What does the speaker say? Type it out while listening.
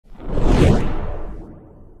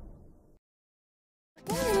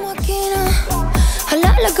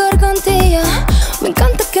mercancía. Me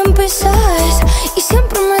encanta que empezás y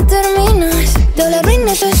siempre me terminas. De la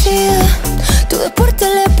reina te hacía, tú ves por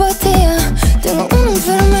telepatía. Tengo una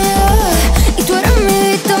enfermedad y tú eres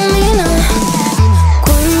mi vitamina.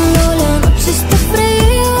 Cuando la noche está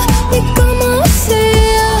fría, mi cama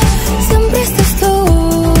vacía, siempre estás tú.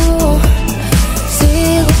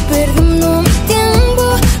 Sigo perdiendo mi tiempo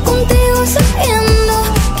contigo sabiendo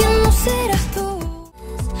que no serás tú.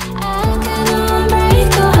 I cannot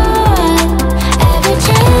break your heart. Every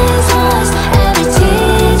chance lost, every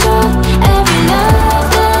teardrop, every love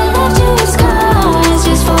that left you with scars.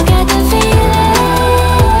 Just forget the feeling.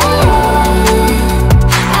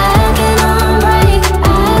 I cannot break your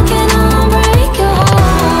heart. I cannot break your heart.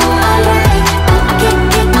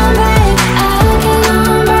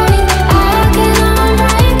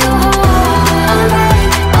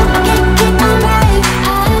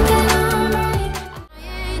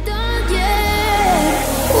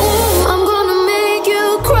 I'm gonna make you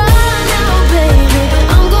cry now, baby.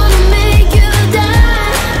 I'm gonna make you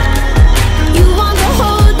die. You want the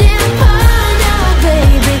whole damn pie now,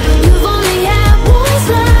 baby. You've only had one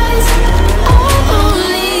slice. I'll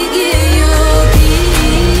only give you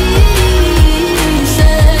pieces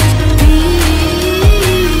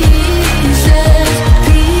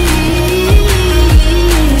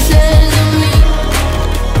of me.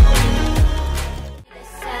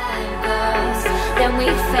 Then we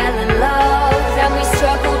fell in love, then we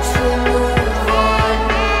struggled to move on.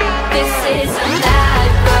 This is a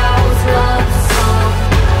mad girl's love song.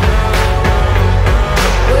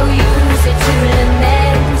 We'll use it to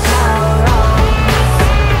lament our wrongs.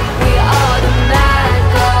 We are the mad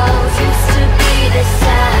girls, used to be the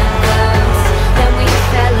sad girls. Then we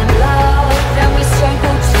fell in love, then we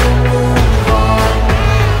struggled to move on.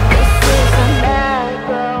 This is a mad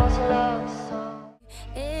girl's love song.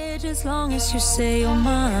 Edge as long as you say you're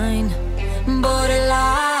mine.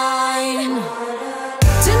 Borderline.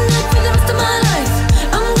 Tonight for the rest of my life,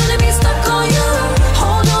 I'm gonna be stuck on you.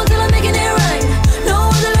 Hold on till I'm making it right. No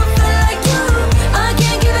other love felt like you. I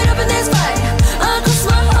can't give it up in this fight. I cross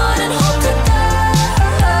my heart and hope to die.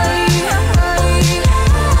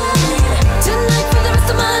 Tonight for the rest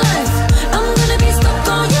of my life, I'm gonna be stuck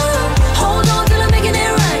on you. Hold on till I'm making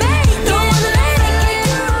it right. No other love felt like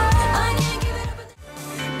you. I can't give it up in this.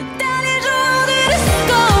 Dernier jour du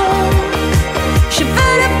disco, je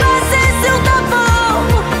veux le passer sur ta peau.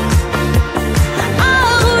 En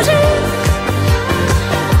rouge,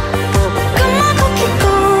 comme un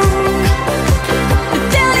coquille-coque. Le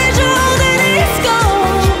dernier jour du disco,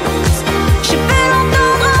 je veux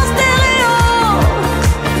l'entendre en stéréo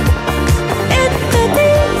et te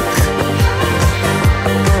dire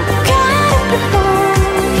qu'elle est plus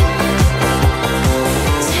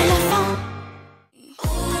c'est la fin.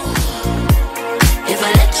 If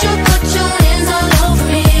I let you put your hands all over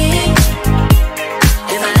me,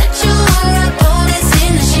 if I let you unwrap all that's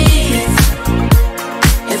in the sheets,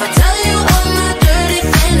 if I tell you all my dirty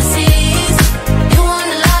fantasies, you won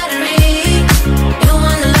the lottery, you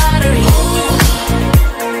won the lottery.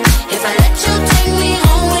 If I let you take me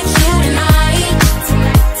home with you tonight,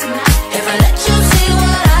 if I let you see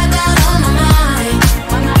what I got on my mind,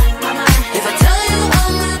 if I tell you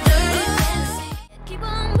all my dirty fantasies. Keep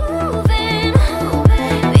on moving,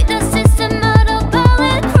 with a system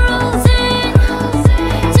autopilot cruising,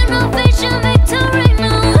 tunnel vision, victory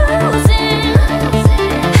no losing.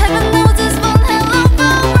 Heaven knows this won't have long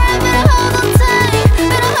forever. Better hold on tight,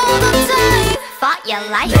 better hold on tight. Fought your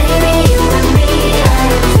life, baby, you and me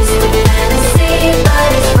are a twisted fantasy, but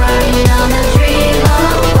it's running on a dream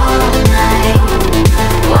of all night.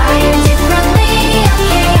 Wired differently, a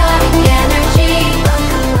chaotic energy.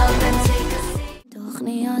 Buckle up and take a seat.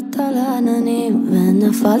 תוכניות על העננים,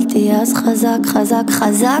 ונפלתי אז חזק חזק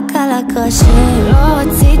חזק על הקרשים. לא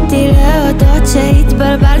רציתי להודות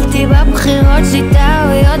שהתבלבלתי בבחירות שלי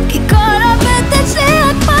טעויות, כי כל הבטן שלי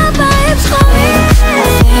רק מבעים שחורים.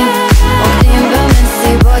 עובדים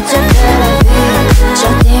במסיבות של תל אביב,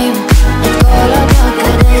 שותים את כל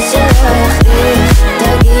הבקדש שלא יחליף.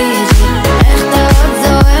 תגיד לי, איך אתה עוד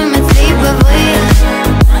זורם אצלי בבריא?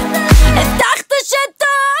 הבטחת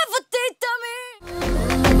שתאהב אותי תמיד.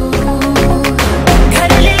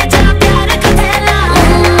 קרליטה פיארה קטלה,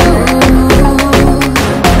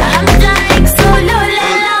 I'm like solo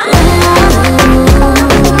lela.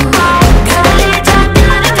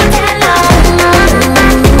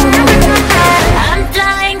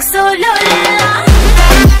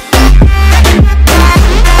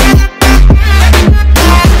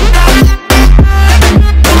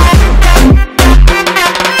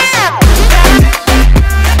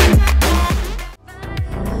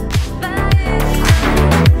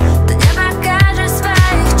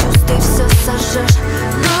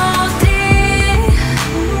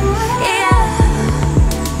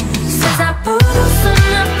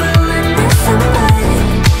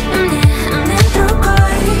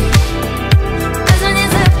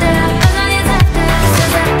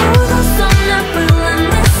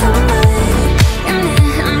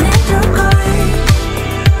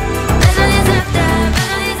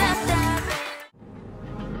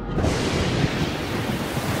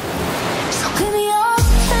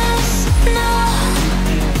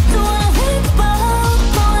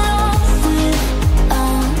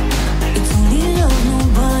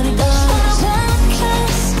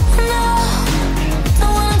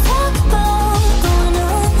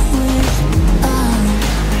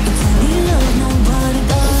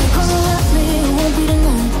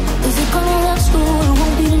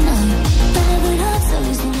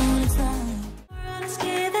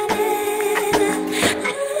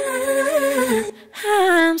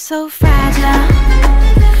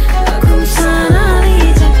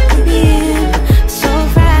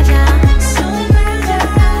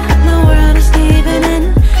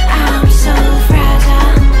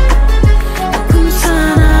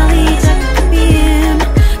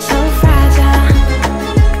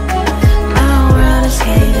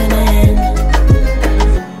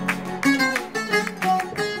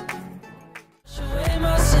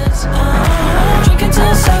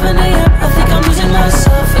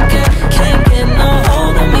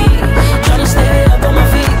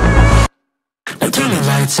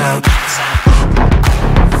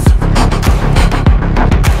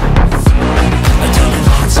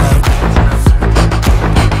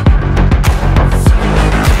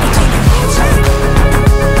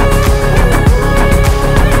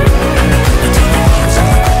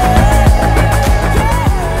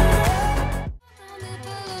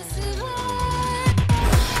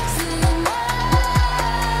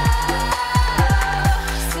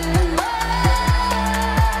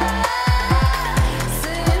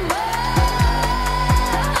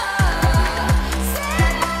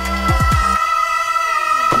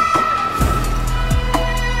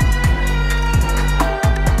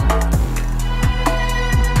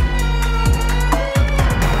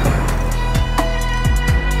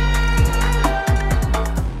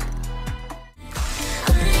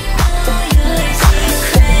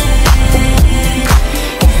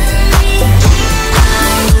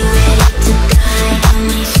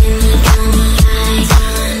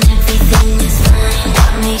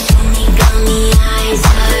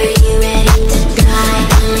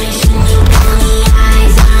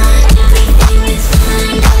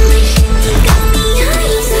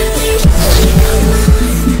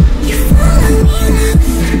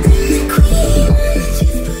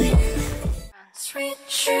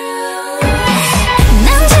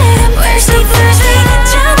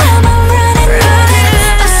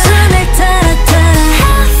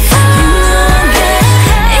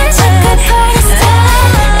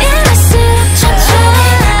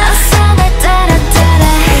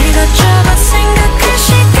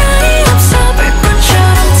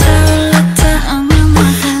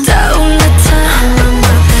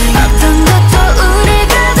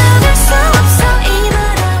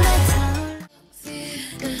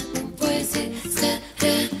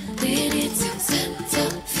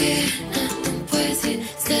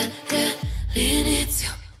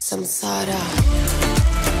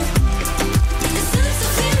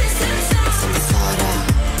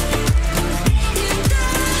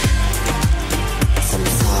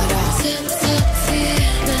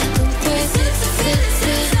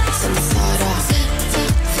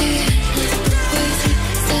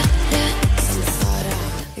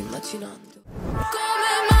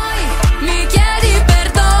 Come mai mi chiedi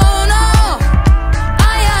perdono?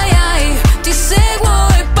 Ai ai ai, ti seguo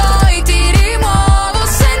e poi ti rimuovo.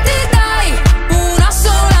 Senti dai, una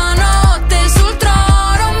sola notte sul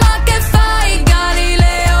trono. Ma che fai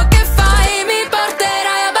Galileo, che fai? Mi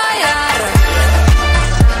porterai a bailar.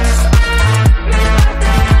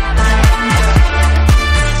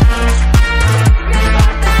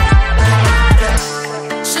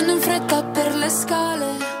 Scendo in fretta per le scale.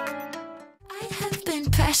 I have been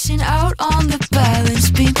passing out on the balance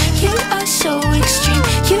beam. You are so extreme,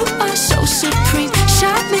 you are so supreme.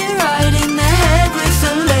 Shot me right in the head with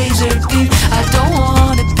a laser beam. I don't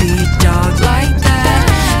wanna be a dog like that.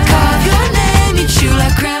 Carve your name, eat you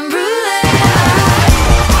like creme brulee.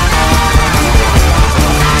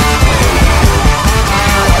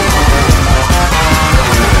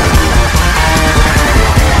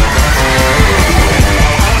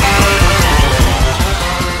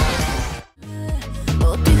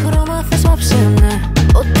 Ό,τι χρώμα θες βάψε με,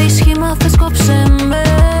 ό,τι σχήμα θες κόψε με.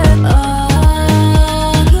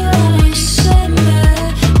 Αγάπησε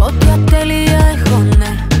με, ό,τι ατέλεια έχω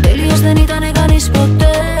ναι, τέλειος δεν ήτανε κανείς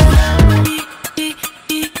ποτέ.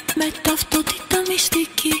 Με ταυτότητα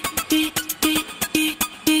μυστική,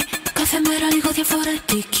 κάθε μέρα λίγο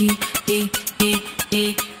διαφορετική.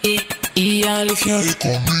 Η αλήθεια η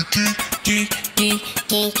κομική.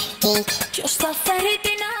 Ποιος θα φέρει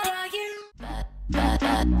την αλλαγή?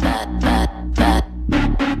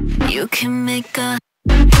 You can make a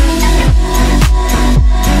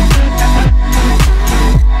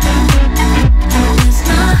It's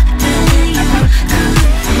nothing you could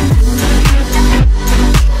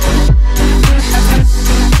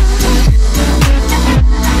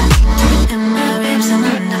in my ribs and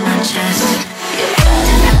under my chest. You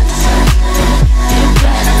better not deserve. You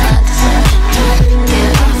better not deserve.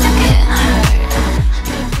 Get off and get hurt.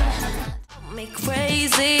 You better not me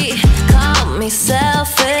crazy, call me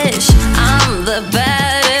selfish. I'm the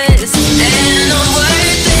baddest and I'm worth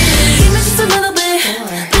it. Give me just a little bit,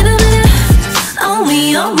 little bit. On me,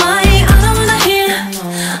 on mine. I don't wanna hear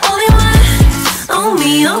only one. On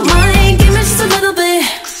me, on mine. Give me just a little bit.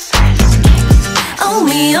 On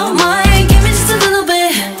me, on mine. Give me just a little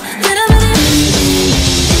bit, little bit.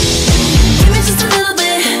 Give me just a little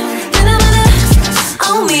bit, little bit.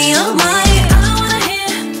 On me, on mine. I don't wanna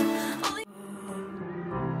hear only.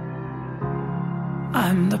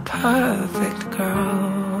 I'm the perfect girl.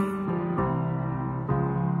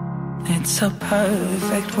 It's a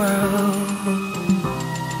perfect world.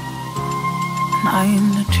 I'm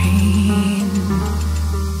the dream.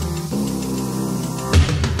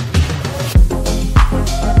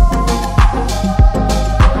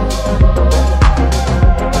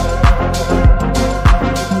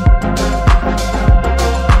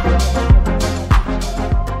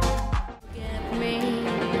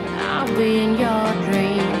 I'll be in your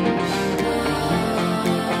dreams.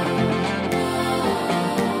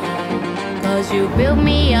 'Cause you built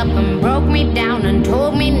me up and broke me down and told